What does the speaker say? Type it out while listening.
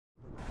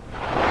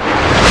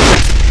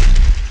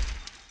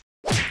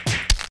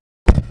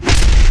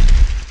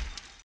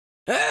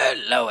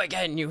Hello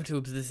again,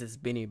 YouTubes. This is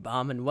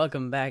BeenieBomb, and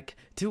welcome back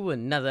to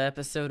another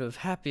episode of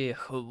Happy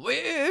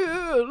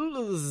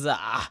Wheels.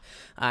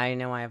 I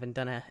know I haven't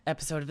done an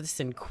episode of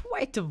this in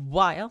quite a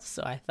while,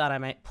 so I thought I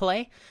might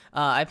play.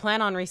 I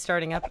plan on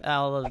restarting up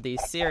all of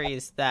these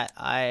series that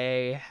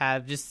I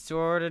have just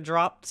sort of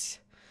dropped.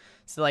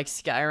 So like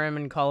Skyrim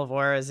and Call of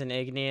Juarez and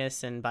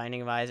Igneous and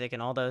Binding of Isaac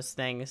and all those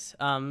things.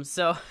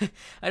 So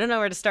I don't know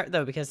where to start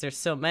though because there's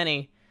so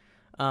many.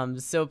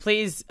 So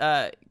please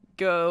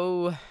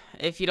go,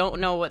 if you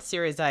don't know what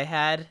series I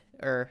had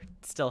or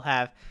still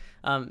have,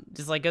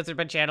 just like go through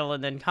my channel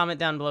and then comment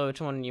down below which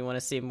one you want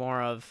to see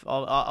more of.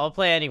 I'll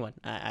play anyone,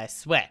 I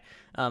swear.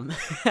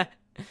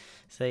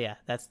 So yeah,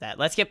 that's that.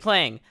 Let's get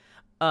playing.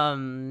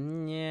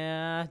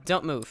 Yeah,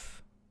 don't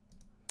move.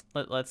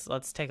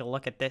 Let's take a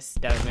look at this.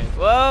 Don't move.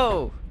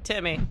 Whoa,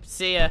 Timmy,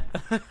 see ya.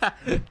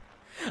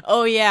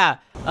 Oh yeah.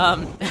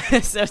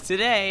 So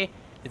today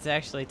it's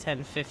actually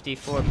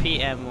 10:54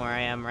 p.m. where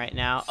I am right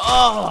now.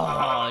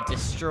 Oh,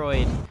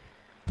 destroyed.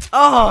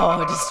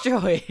 Oh,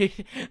 destroyed.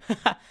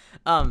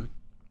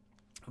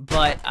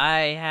 But I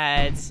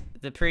had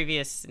the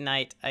previous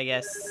night, I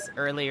guess,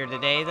 earlier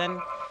today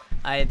then.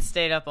 I had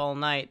stayed up all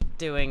night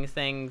doing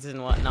things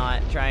and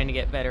whatnot, trying to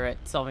get better at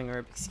solving a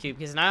Rubik's Cube,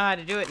 because I know how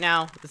to do it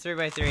now, the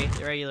 3x3,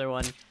 the regular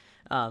one.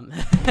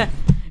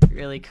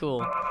 Really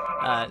cool.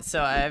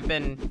 So I've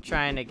been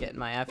trying to get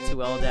my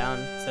F2L down,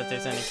 so if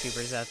there's any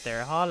cubers out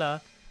there,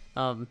 holla.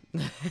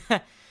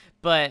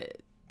 But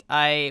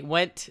I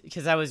went,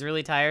 because I was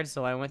really tired,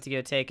 so I went to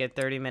go take a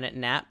 30-minute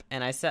nap,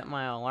 and I set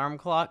my alarm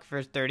clock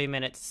for 30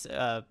 minutes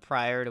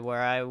prior to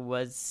where I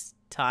was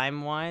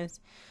time-wise,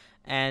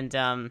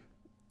 and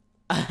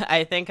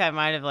I think I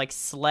might have, like,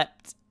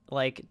 slept,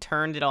 like,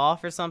 turned it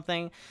off or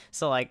something,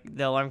 so, like,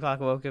 the alarm clock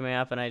woke me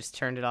up, and I just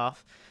turned it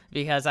off.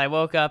 Because I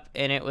woke up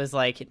and it was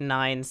like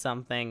 9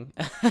 something,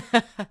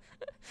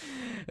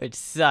 which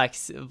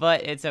sucks,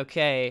 but it's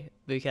okay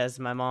because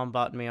my mom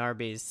bought me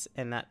Arby's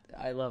and that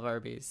I love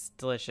Arby's,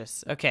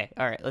 delicious. Okay,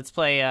 all right, let's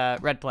play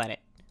Red Planet.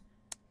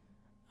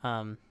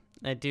 I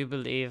do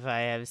believe I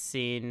have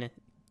seen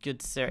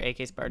good Sir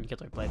AK Spartan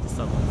Killer play this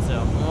level, so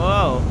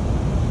whoa,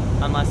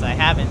 unless I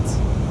haven't.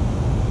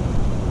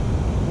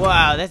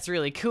 Wow, that's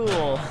really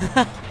cool.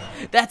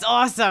 That's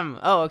awesome!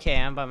 Oh, okay,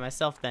 I'm by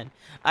myself then.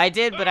 I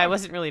did, but I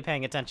wasn't really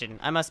paying attention.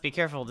 I must be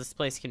careful. This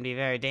place can be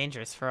very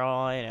dangerous for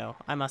all I know.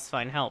 I must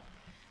find help.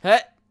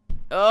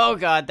 Oh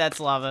god, that's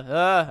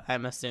lava.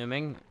 I'm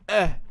assuming.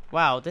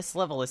 Wow, this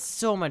level is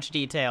so much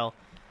detail.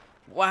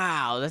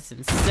 Wow, that's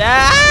insane. No,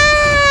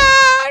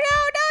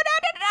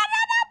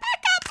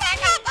 back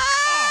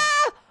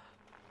up!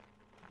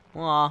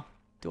 Aw,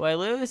 do I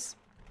lose?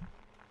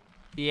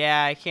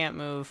 Yeah, I can't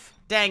move.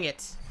 Dang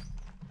it.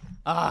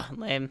 Ah,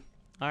 lame.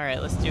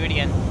 Alright, let's do it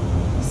again.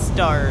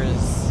 Stars.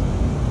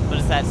 What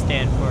does that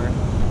stand for?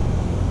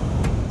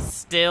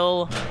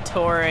 Still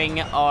touring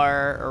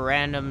our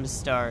random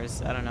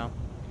stars. I don't know.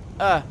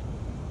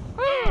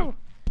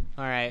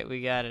 Alright,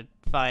 we gotta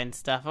find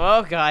stuff.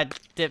 Oh god,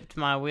 dipped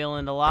my wheel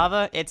into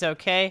lava. It's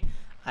okay.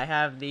 I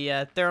have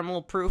the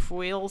thermal proof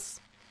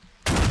wheels.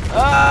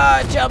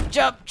 Jump,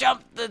 jump,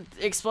 jump! The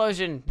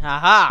explosion.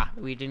 Haha!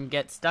 We didn't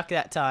get stuck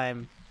that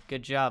time.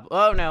 Good job.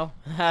 Oh no.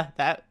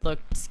 That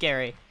looked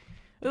scary.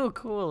 Ooh,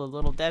 cool, a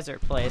little desert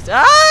place.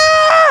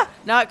 Ah!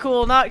 Not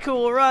cool, not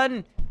cool,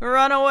 run!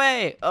 Run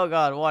away! Oh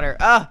god, water.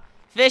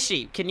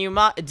 Fishy, do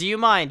you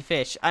mind,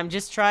 fish? I'm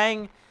just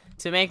trying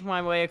to make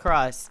my way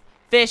across.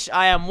 Fish,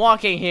 I am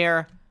walking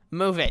here.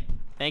 Move it.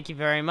 Thank you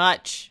very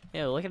much.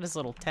 Ew, look at his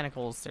little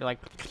tentacles. They're like...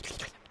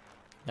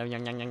 Ew.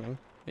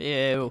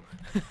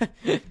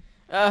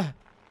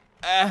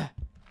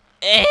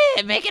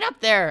 Make it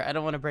up there! I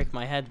don't want to break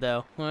my head,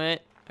 though.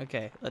 What?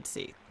 Okay, let's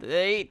see.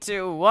 3,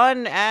 2,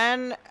 1,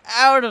 and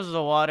out of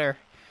the water.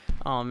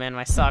 Oh man,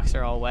 my socks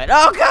are all wet.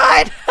 Oh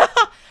god!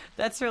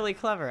 That's really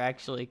clever,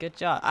 actually. Good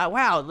job.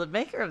 Wow, the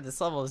maker of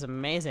this level is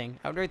amazing.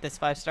 I would rate this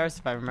 5 stars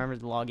if I remembered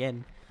to log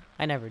in.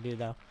 I never do,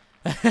 though.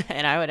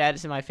 And I would add it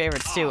to my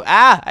favorites, too.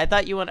 I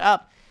thought you went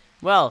up.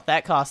 Well,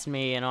 that cost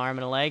me an arm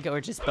and a leg,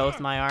 or just both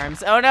my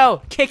arms. Oh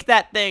no! Kick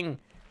that thing!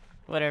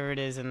 Whatever it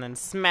is, and then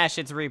smash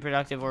its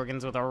reproductive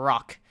organs with a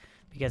rock.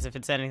 Because if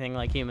it's anything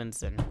like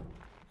humans, then...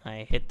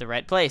 I hit the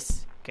right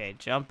place. Okay,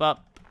 jump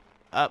up.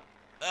 Up.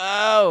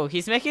 Oh,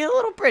 he's making a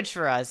little bridge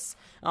for us.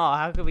 Oh,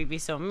 how could we be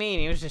so mean?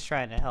 He was just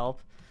trying to help.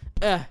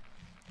 Oh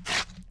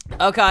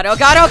god, oh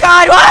god, oh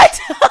god, what?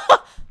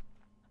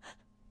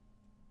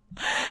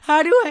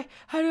 How do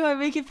I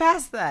make it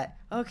past that?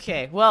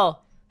 Okay,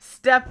 well,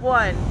 step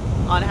 1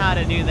 on how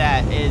to do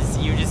that is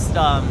you just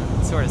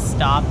sort of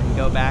stop and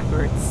go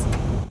backwards.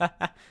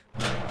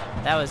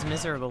 That was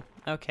miserable.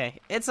 Okay,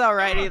 it's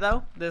alrighty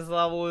though. This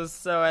level is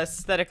so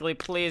aesthetically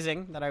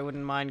pleasing that I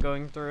wouldn't mind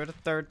going through it a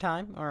 3rd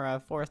time or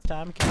a 4th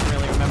time. Can't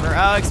really remember.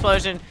 Oh,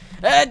 explosion!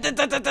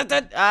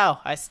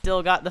 Oh, I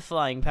still got the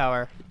flying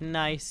power.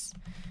 Nice.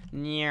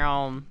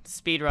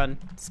 Speed run.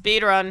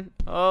 Speed run.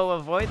 Oh,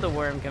 avoid the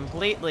worm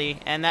completely.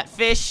 And that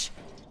fish,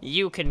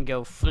 you can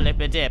go flip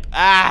a dip.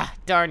 Ah,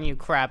 darn you,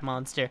 crab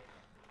monster.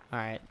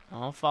 Alright,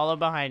 I'll follow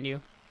behind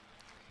you.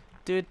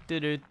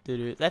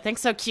 That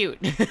thing's so cute.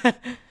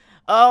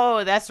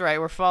 Oh, that's right.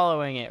 We're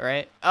following it,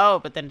 right? Oh,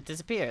 but then it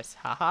disappears.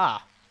 Haha.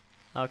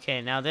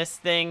 Okay, now this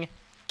thing.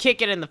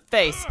 Kick it in the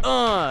face.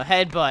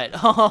 Headbutt.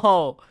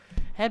 Oh,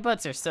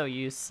 headbutts are so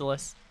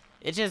useless.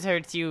 It just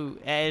hurts you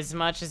as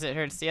much as it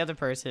hurts the other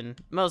person.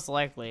 Most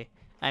likely.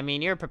 I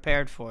mean, you're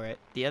prepared for it.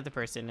 The other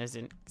person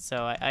isn't.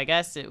 So I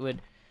guess it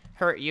would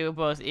hurt you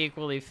both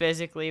equally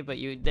physically, but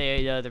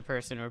the other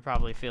person would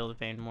probably feel the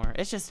pain more.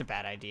 It's just a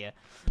bad idea.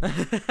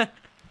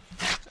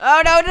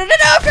 Oh, no,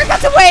 I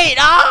forgot to wait!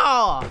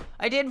 Oh!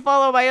 I didn't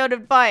follow my own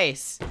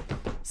advice.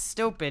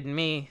 Stupid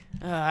me.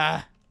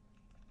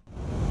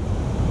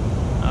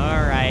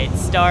 Alright,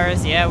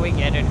 stars, yeah, we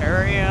get it.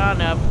 Hurry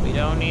on up. We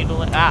don't need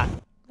to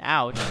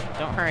ouch.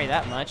 Don't hurry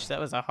that much. That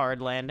was a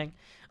hard landing.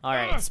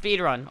 Alright,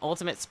 speed run.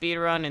 Ultimate speed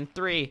run in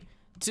 3,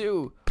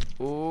 2,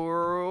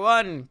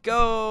 1.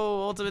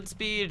 Go! Ultimate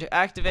speed.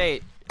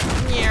 Activate.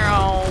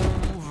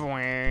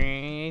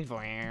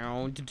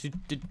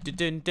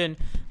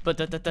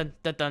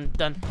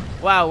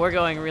 Wow, we're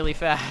going really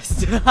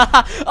fast.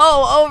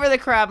 Oh, over the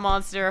crab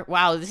monster.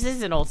 Wow, this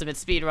is an ultimate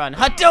speed run.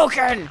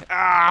 Hadouken!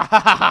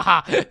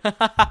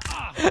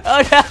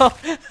 Oh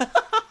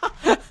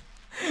no!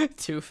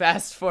 Too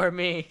fast for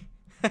me.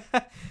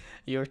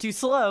 You're too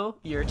slow.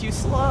 You're too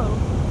slow.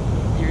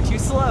 You're too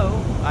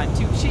slow. I'm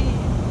too cheap.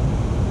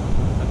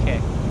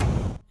 Okay.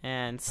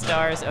 And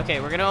stars.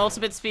 Okay, we're gonna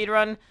ultimate speed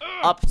run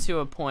up to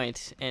a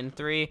point in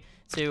 3,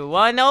 2,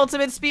 1.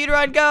 Ultimate speed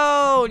run,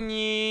 go!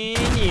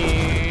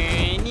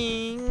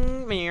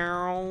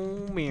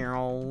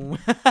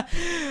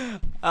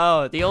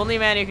 Oh, the only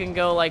man who can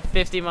go like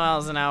 50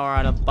 miles an hour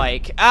on a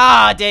bike.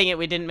 Ah, dang it,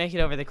 we didn't make it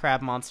over the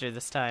crab monster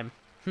this time.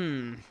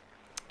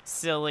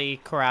 Silly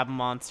crab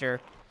monster.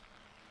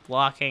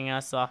 Blocking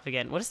us off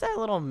again. What is that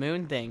little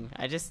moon thing?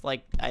 I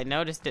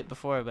noticed it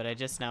before, but I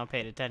just now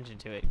paid attention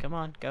to it. Come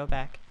on, go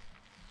back.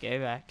 Go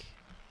back.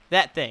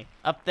 That thing,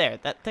 up there.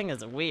 That thing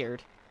is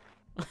weird.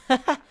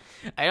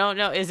 I don't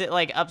know, is it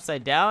like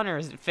upside down, or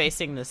is it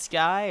facing the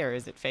sky, or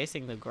is it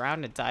facing the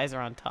ground? Its eyes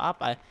are on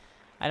top? I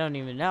don't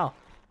even know.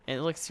 It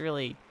looks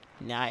really,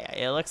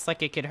 it looks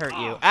like it could hurt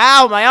you.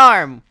 Ow, my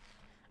arm!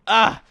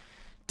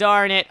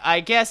 Darn it,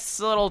 I guess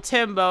little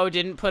Timbo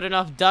didn't put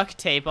enough duct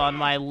tape on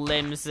my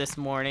limbs this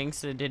morning,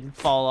 so it didn't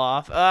fall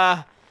off.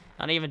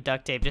 Not even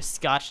duct tape, just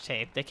scotch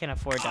tape. They can't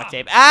afford duct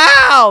tape.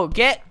 Ow!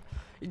 Get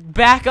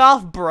back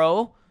off,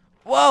 bro.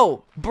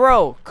 Whoa,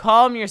 bro,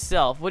 calm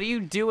yourself. What are you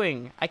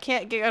doing? I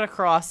can't get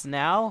across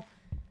now.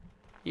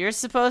 You're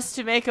supposed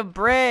to make a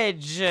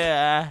bridge.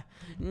 Now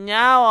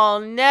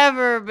I'll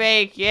never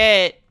make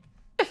it.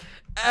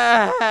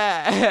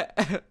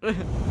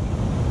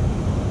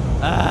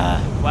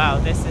 Wow,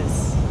 this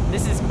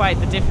is quite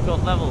the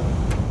difficult level,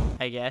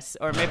 I guess.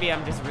 Or maybe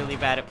I'm just really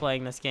bad at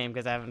playing this game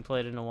because I haven't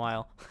played in a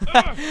while.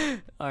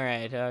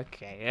 Alright,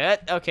 okay.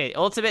 Okay,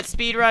 ultimate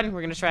speed run.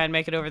 We're gonna try and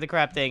make it over the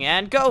crab thing.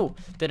 And go!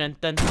 Dun dun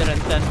dun dun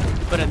dun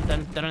dun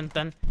dun dun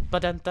dun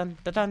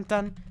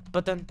dun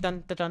dun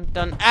dun dun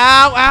dun.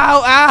 Ow,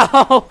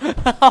 ow,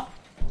 ow!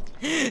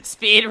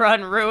 Speed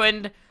run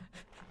ruined.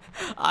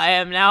 I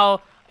am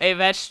now a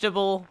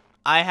vegetable.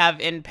 I have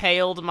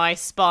impaled my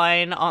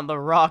spine on the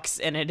rocks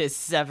and it is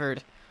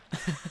severed.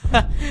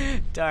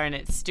 Darn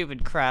it,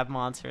 stupid crab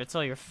monster. It's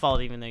all your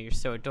fault even though you're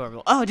so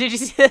adorable. Oh, did you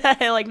see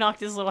that? I like knocked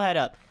his little head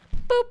up.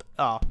 Boop.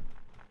 Oh,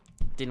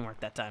 didn't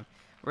work that time.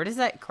 Where does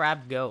that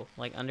crab go?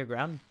 Like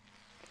underground?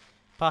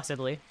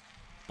 Possibly.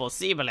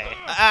 Possibly.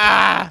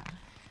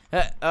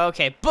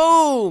 Okay,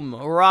 boom!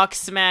 Rock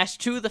smash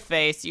to the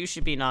face. You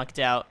should be knocked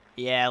out.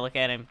 Yeah, look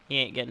at him. He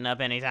ain't getting up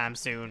anytime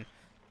soon.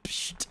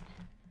 Psht.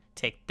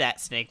 Take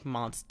that, snake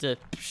monster.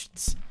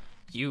 Psht.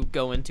 You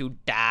going to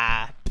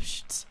die.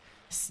 Psht.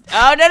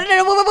 Oh, no,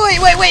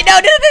 wait, no.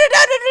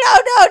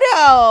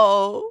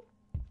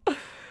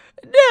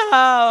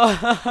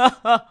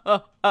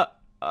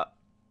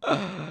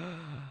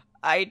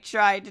 I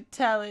tried to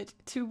tell it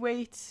to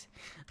wait.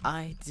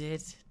 I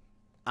did.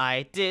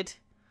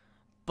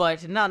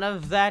 But none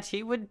of that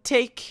he would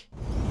take.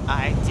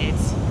 I did.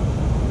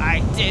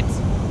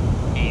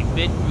 He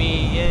bit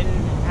me in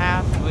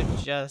half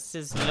with just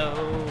his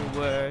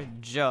lower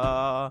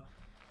jaw.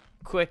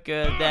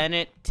 Quicker than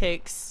it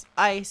takes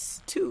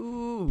ice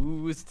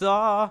to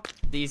thaw.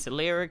 These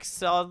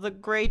lyrics are the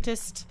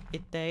greatest.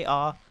 They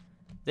are.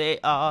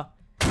 No!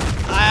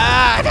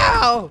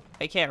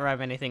 I can't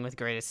rhyme anything with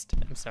greatest.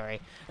 I'm sorry.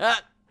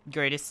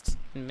 Greatest.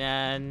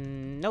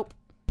 Nope.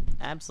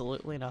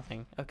 Absolutely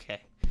nothing.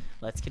 Okay.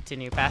 Let's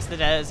continue past the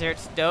desert.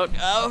 Don't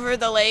over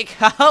the lake.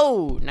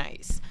 Oh,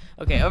 nice.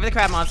 Okay, over the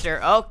crab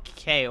monster.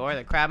 Okay, or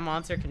the crab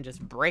monster can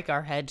just break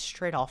our head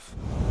straight off.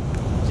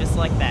 Just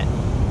like that.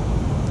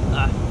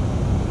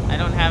 I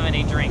don't have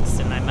any drinks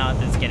and my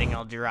mouth is getting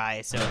all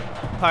dry, so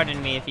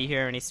pardon me if you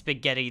hear any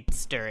spaghetti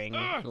stirring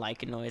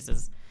like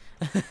noises.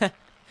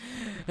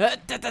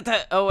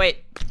 Oh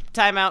wait,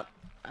 time out.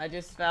 I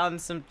just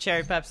found some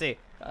cherry Pepsi.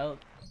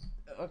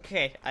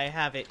 Okay, I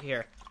have it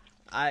here.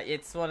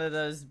 It's one of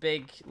those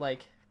big,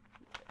 like,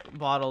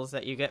 bottles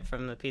that you get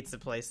from the pizza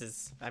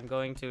places. I'm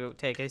going to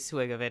take a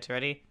swig of it.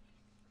 Ready?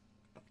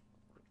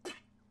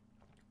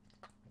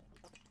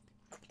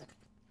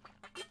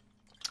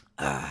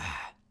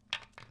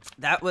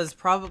 That was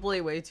probably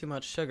way too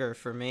much sugar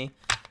for me,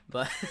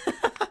 but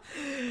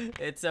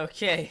it's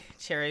okay.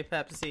 Cherry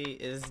Pepsi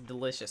is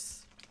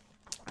delicious.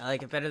 I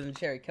like it better than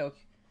Cherry Coke.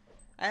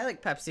 I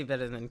like Pepsi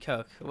better than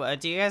Coke.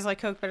 Do you guys like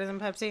Coke better than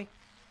Pepsi?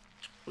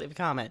 Leave a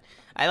comment.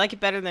 I like it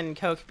better than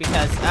Coke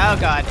because, oh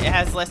god, it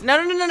has less. No!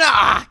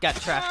 Ah, got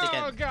trapped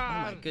again. Oh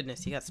god! Oh my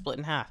goodness, he got split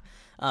in half.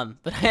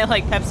 But I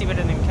like Pepsi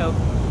better than Coke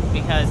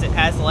because it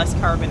has less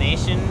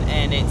carbonation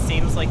and it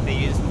seems like they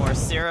use more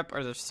syrup,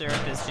 or the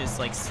syrup is just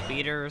like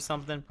sweeter or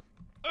something.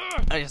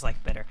 I just like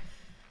it better.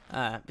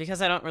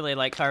 Because I don't really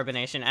like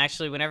carbonation.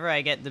 Actually, whenever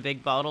I get the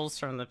big bottles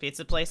from the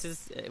pizza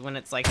places, when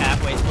it's like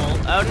halfway full.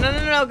 Oh,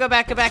 no, go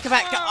back.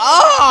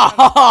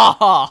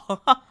 Oh!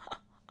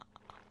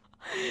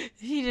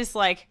 He just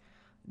like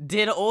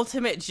did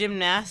ultimate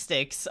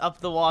gymnastics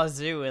up the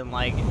wazoo and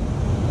like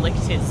licked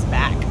his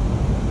back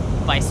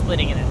by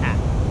splitting it in half.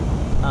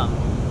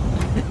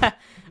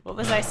 What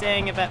was I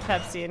saying about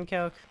Pepsi and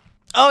Coke?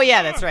 Oh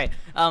yeah, that's right.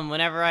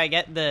 Whenever I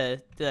get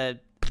the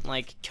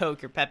like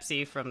Coke or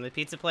Pepsi from the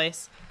pizza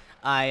place,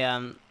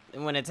 I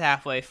when it's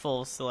halfway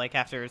full, so like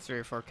after 3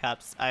 or 4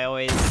 cups, I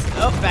always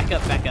back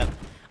up.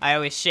 I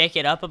always shake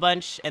it up a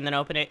bunch and then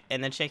open it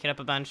and then shake it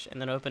up a bunch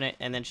and then open it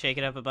and then shake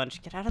it up a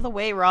bunch. Get out of the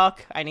way,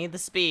 Rock. I need the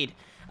speed.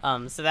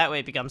 So that way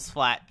it becomes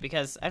flat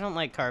because I don't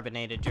like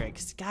carbonated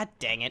drinks. God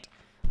dang it.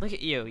 Look at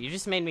you. You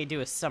just made me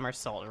do a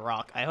somersault,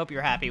 Rock. I hope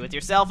you're happy with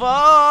yourself.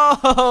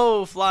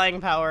 Oh,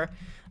 flying power.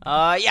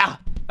 Yeah.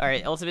 All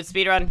right, ultimate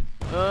speed run.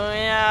 Oh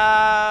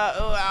yeah.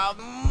 Oh,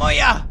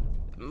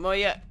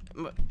 Moya.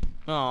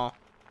 Oh.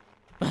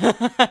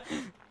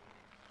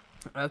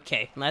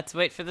 Okay, let's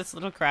wait for this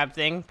little crab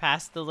thing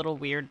past the little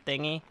weird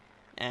thingy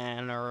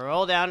and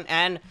roll down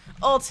and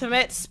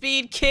ultimate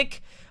speed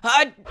kick.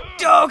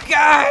 Oh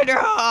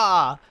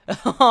god!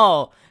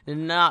 Oh,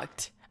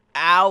 knocked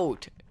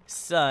out,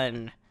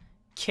 son.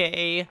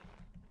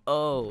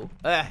 K.O.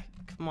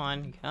 Come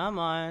on.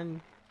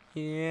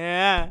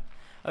 Yeah.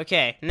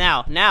 Okay,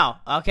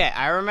 now. Okay,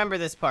 I remember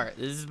this part.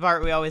 This is the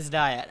part we always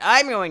die at.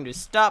 I'm going to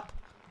stop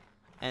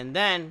and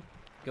then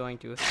going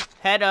to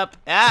head up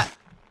at.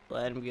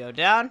 Let him go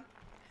down,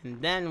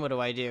 and then what do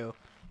I do?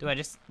 Do I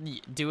just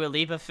do a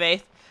leap of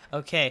faith?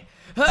 Okay.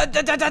 Wow!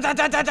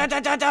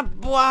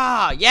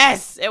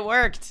 Yes, it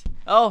worked.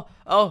 Oh!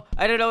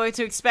 I don't know what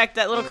to expect.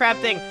 That little crab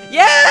thing.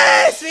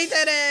 Yes, we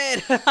did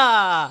it!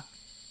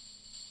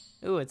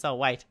 Ooh, it's all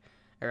white,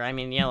 or I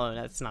mean yellow.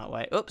 That's not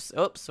white. Oops.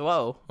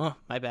 Whoa. Oh,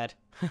 my bad.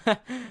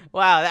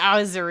 Wow, that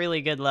was a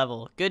really good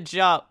level. Good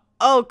job.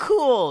 Oh,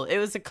 cool! It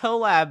was a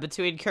collab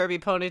between Kirby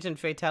Ponent and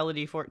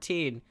Fatality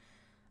 14.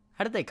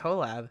 How did they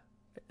collab?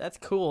 That's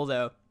cool,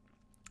 though.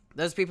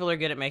 Those people are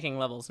good at making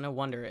levels. No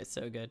wonder it's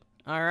so good.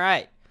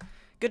 Alright.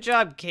 Good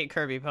job,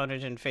 Kirby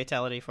Ponent and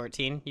Fatality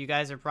 14. You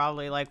guys are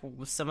probably, like,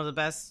 some of the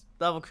best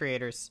level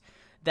creators.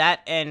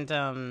 That and,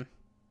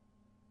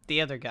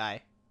 the other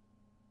guy.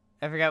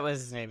 I forgot what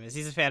his name is.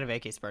 He's a fan of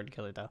AK Spartan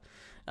Killer, though.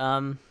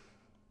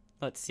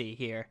 Let's see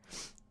here.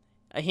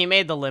 He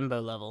made the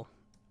Limbo level.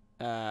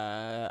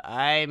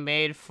 I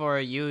made for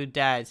you,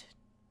 Dad.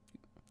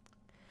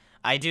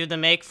 I do the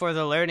make for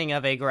the learning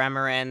of a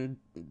grammar and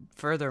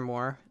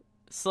furthermore.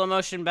 Slow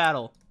motion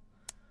battle.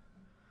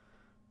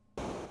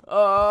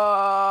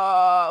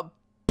 Boo!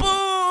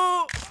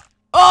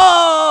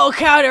 Oh,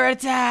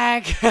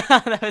 counterattack!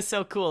 That was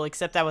so cool,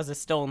 except that was a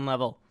stolen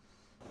level.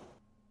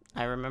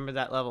 I remember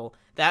that level.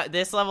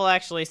 This level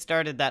actually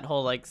started that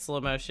whole like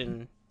slow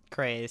motion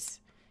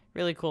craze.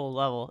 Really cool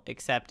level,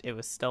 except it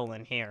was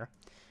stolen here.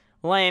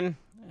 Lame.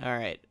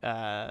 Alright,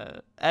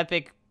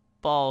 epic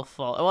ball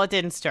fall. Well, it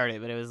didn't start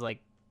it, but it was like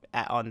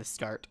on the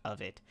start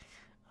of it.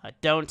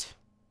 Don't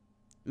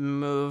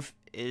move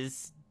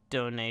is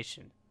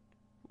donation.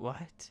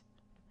 What?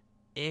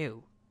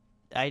 Ew.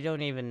 I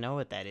don't even know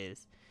what that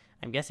is.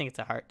 I'm guessing it's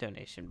a heart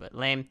donation, but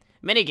lame.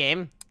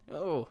 Minigame.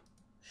 Oh,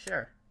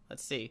 sure.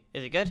 Let's see.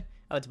 Is it good?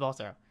 Oh, it's ball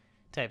throw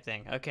type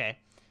thing. Okay.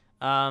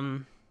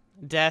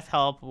 Death,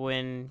 help,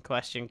 win,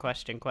 question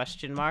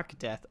mark,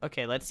 death.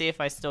 Okay, let's see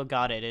if I still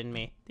got it in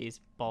me,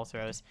 these ball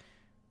throws.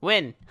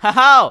 Win!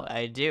 Ha-ha!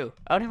 I do.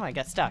 Oh no, I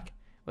got stuck.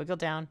 Wiggle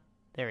down.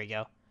 There we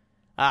go.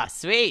 Ah,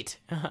 sweet!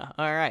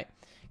 Alright.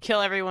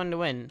 Kill everyone to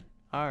win.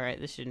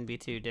 Alright, this shouldn't be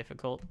too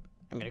difficult.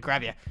 I'm gonna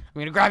grab you.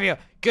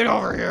 Get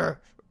over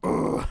here!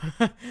 Ooh.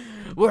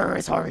 Where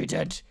is Harvey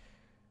Dent?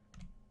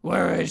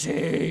 Where is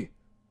he?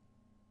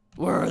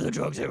 Where are the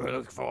drugs they were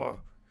looking for?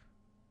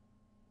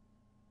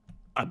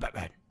 I'm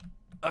Batman.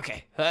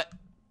 Okay.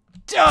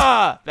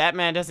 Duh!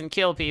 Batman doesn't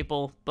kill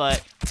people,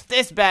 but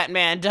this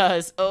Batman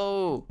does.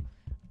 Oh.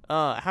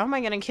 How am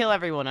I gonna kill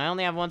everyone? I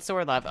only have 1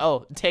 sword left.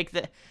 Oh, take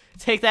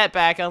that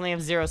back. I only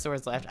have 0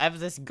 swords left. I have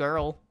this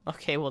girl.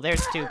 Okay, well,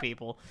 there's 2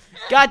 people.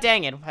 God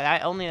dang it.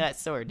 Only that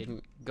sword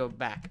didn't go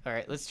back. All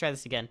right, let's try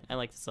this again. I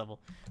like this level.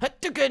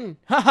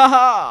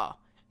 Ha-ha-ha!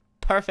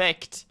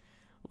 Perfect.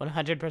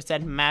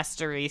 100%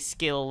 mastery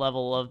skill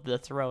level of the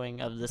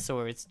throwing of the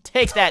swords.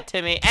 Take that,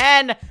 Timmy,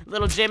 and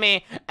little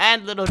Jimmy,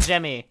 and little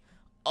Jemmy.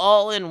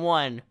 All in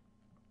one.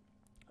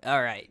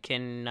 Alright,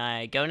 can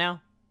I go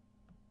now?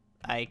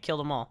 I killed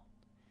them all.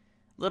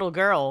 Little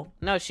girl.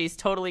 No, she's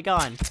totally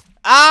gone.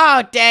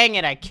 Oh, dang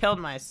it, I killed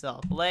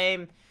myself.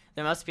 Lame.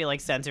 There must be, like,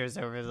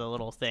 sensors over the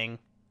little thing.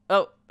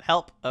 Oh,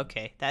 help.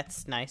 Okay,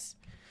 that's nice.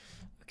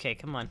 Okay,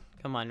 come on.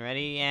 Come on,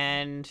 ready?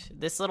 And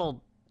this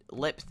little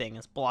lip thing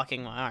is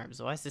blocking my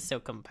arms. Why is this so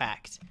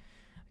compact?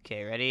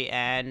 Okay, ready?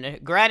 And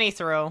granny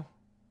throw.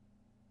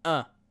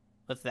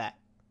 What's that?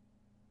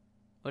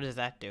 What does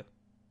that do?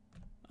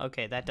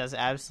 Okay, that does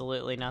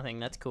absolutely nothing.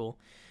 That's cool.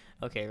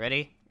 Okay,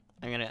 ready?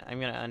 I'm gonna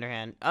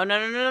underhand. Oh,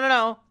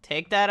 no.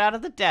 Take that out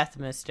of the death,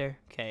 mister.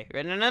 Okay.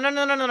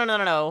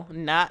 No.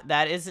 Not,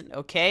 that isn't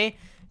okay.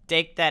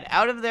 Take that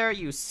out of there,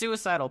 you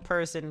suicidal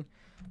person.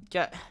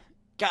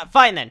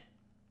 Fine then.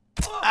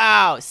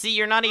 Ow, see,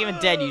 you're not even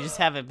dead, you just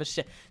have it, but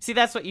shit. See,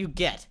 that's what you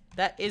get.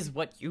 That is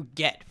what you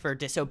get for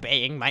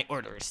disobeying my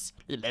orders.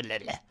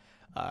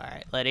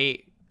 Alright,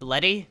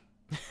 Letty?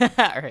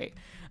 Alright.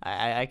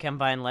 I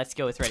combine let's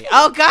go with ready.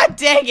 Oh, god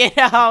dang it!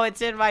 Oh,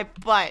 it's in my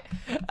butt.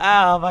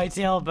 Oh, my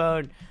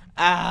tailbone.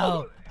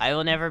 Ow. I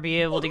will never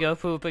be able to go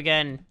poop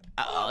again.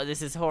 Oh,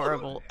 this is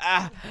horrible.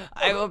 I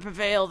will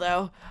prevail,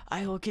 though.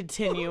 I will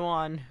continue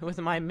on with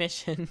my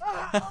mission.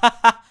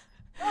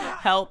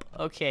 Help.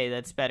 Okay,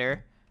 that's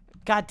better.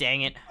 God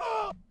dang it.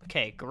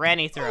 Okay,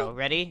 granny throw.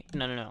 Ready?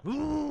 No.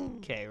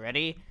 Okay,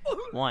 ready?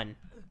 1,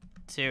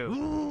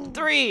 2,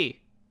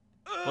 3.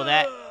 Well,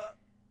 that...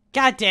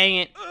 God dang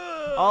it.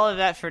 All of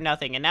that for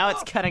nothing. And now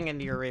it's cutting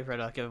into your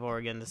reproductive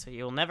organs, so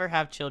you'll never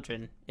have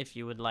children if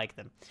you would like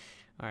them.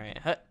 Alright.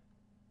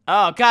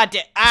 Oh, god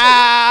damn.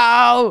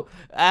 Ow!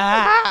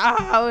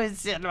 Ow!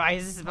 It's in my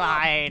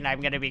spine.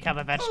 I'm gonna become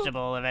a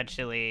vegetable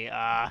eventually.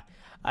 I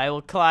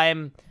will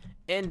climb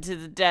into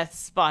the death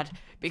spot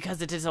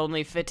because it is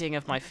only fitting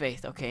of my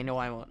faith. Okay, no,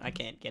 I won't. I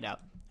can't get out.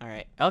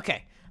 Alright.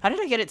 Okay. How did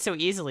I get it so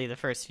easily the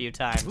first few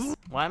times?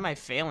 Why am I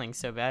failing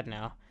so bad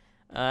now?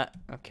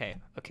 Okay.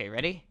 Okay,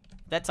 ready?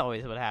 That's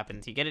always what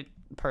happens. You get it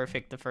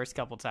perfect the first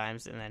couple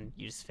times, and then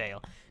you just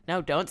fail.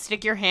 No, don't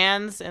stick your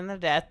hands in the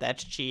death.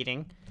 That's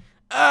cheating.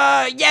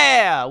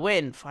 Yeah!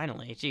 Win,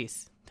 finally.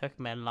 Jeez. Took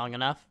me long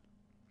enough.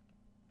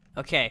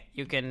 Okay,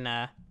 you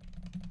can,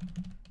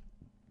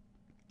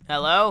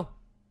 Hello?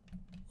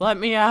 Let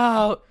me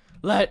out!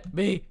 Let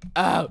me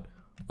out!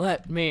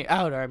 Let me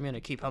out, or I'm gonna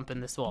keep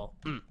humping this wall.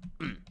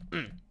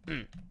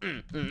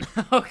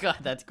 Oh god,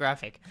 that's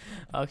graphic.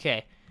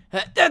 Okay.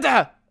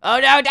 Oh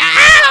no,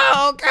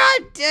 oh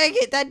god dang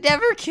it, that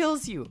never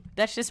kills you.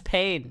 That's just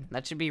pain.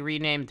 That should be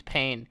renamed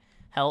pain.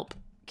 Help.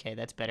 Okay,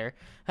 that's better.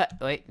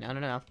 Wait,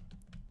 no.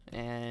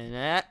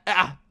 And,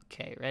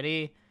 okay,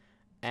 ready?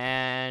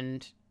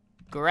 And,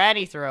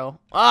 granny throw.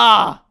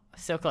 Ah,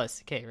 so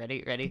close. Okay,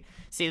 ready?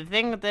 See, the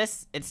thing with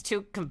this, it's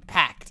too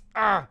compact.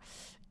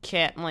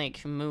 Can't,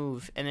 like,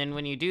 move. And then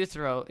when you do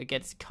throw, it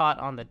gets caught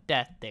on the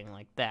death thing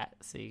like that.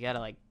 So you gotta,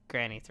 like,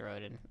 granny throw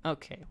it in.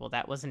 Okay, well,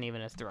 that wasn't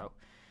even a throw.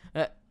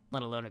 Let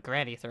alone a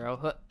granny throw.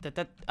 Oh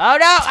no!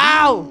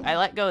 Ow! I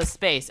let go of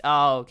space.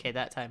 Oh, okay,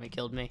 that time it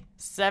killed me.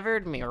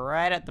 Severed me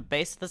right at the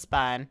base of the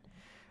spine.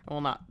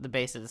 Well, not the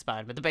base of the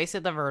spine, but the base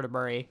of the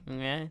vertebrae.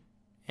 Yeah.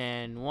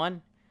 And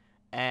 1,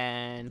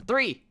 and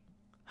 3.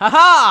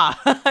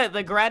 Haha!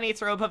 The granny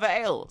throw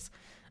prevails.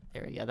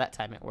 There we go. That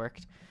time it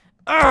worked.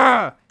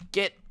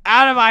 Get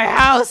out of my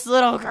house,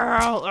 little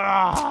girl!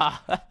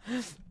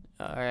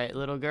 Alright,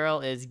 little girl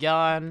is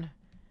gone.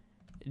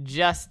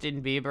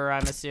 Justin Bieber,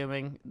 I'm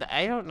assuming.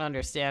 I don't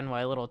understand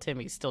why little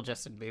Timmy's still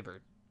Justin Bieber.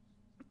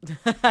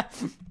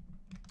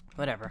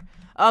 Whatever.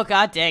 Oh,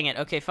 god dang it.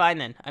 Okay, fine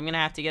then. I'm gonna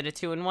have to get a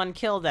 2-in-1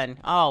 kill then.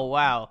 Oh,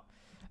 wow.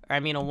 Or I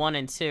mean a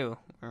 1-in-2.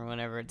 Or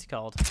whatever it's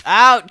called.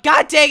 Ow!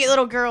 God dang it,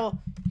 little girl!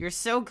 You're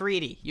so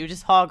greedy. You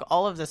just hog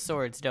all of the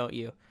swords, don't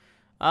you?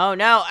 Oh,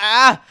 no.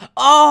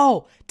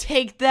 Oh!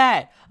 Take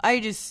that! I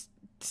just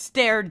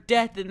stared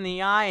death in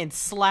the eye and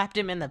slapped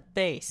him in the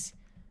face.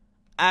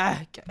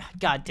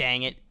 God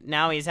dang it.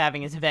 Now he's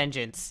having his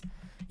vengeance.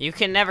 You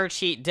can never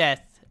cheat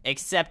death,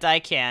 except I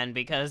can,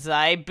 because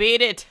I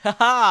beat it.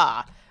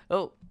 Haha!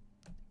 Oh.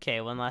 Okay,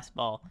 one last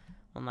ball.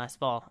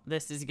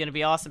 This is gonna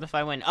be awesome if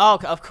I win. Oh,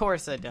 of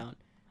course I don't.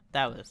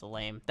 That was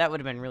lame. That would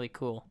have been really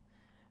cool.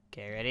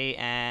 Okay, ready?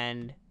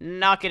 And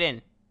knock it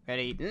in.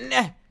 Ready?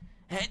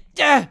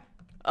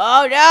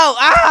 Oh,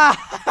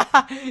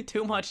 no!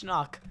 Too much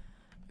knock.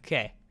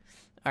 Okay.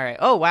 Alright.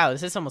 Oh, wow.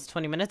 This is almost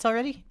 20 minutes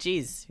already?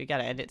 Jeez. We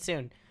gotta end it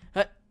soon.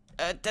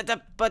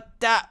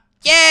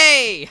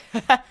 Yay!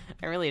 I'm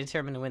really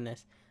determined to win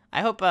this.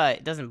 I hope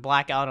it doesn't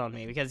black out on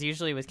me, because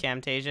usually with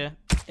Camtasia,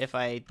 if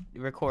I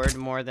record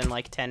more than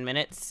like 10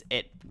 minutes,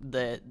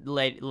 the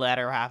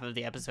latter half of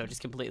the episode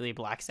just completely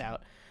blacks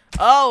out.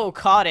 Oh,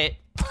 caught it.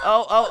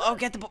 Oh,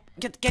 get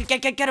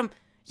him.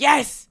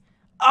 Yes!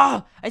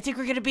 Oh, I think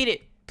we're gonna beat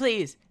it.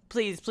 Please.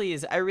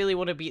 I really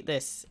want to beat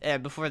this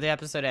before the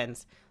episode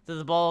ends. To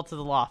the ball, to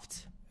the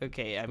loft.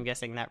 Okay, I'm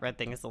guessing that red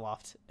thing is the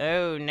loft.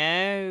 Oh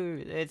no,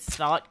 it's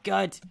not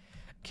good.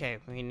 Okay,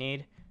 we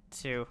need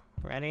to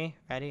ready,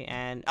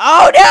 and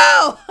oh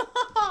no!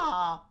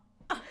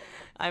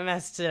 I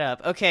messed it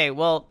up. Okay,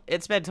 well,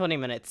 it's been 20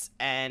 minutes,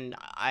 and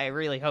I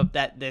really hope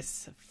that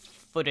this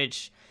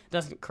footage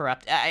doesn't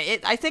corrupt.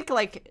 I think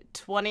like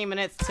 20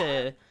 minutes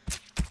to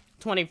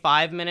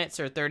 25 minutes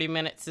or 30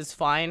 minutes is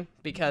fine,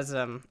 because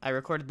I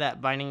recorded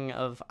that Binding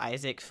of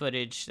Isaac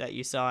footage that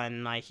you saw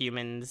in my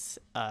humans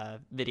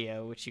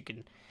video, which you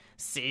can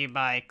see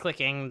by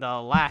clicking the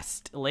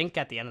last link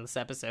at the end of this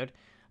episode.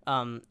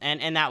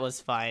 And that was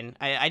fine.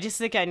 I just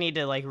think I need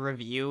to like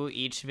review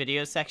each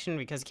video section,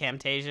 because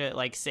Camtasia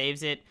like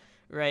saves it,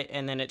 right,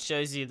 and then it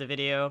shows you the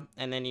video,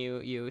 and then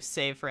you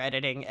save for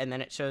editing, and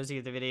then it shows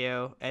you the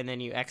video, and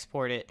then you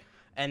export it,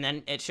 and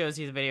then it shows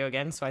you the video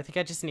again. So I think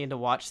I just need to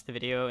watch the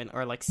video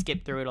or like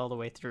skip through it all the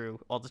way through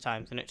all the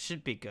times, and it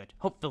should be good,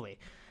 hopefully.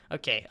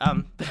 Okay,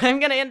 but I'm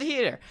gonna end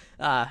here.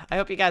 I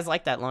hope you guys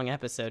liked that long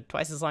episode,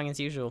 twice as long as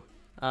usual.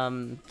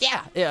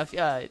 Yeah, if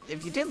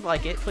you did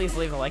like it, please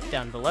leave a like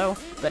down below.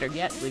 Better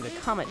yet, leave a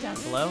comment down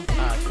below,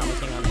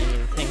 commenting on any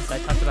of the things I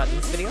talked about in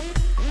this video.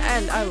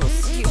 And I will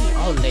see you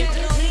all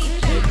later.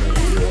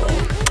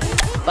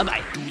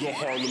 Bye-bye.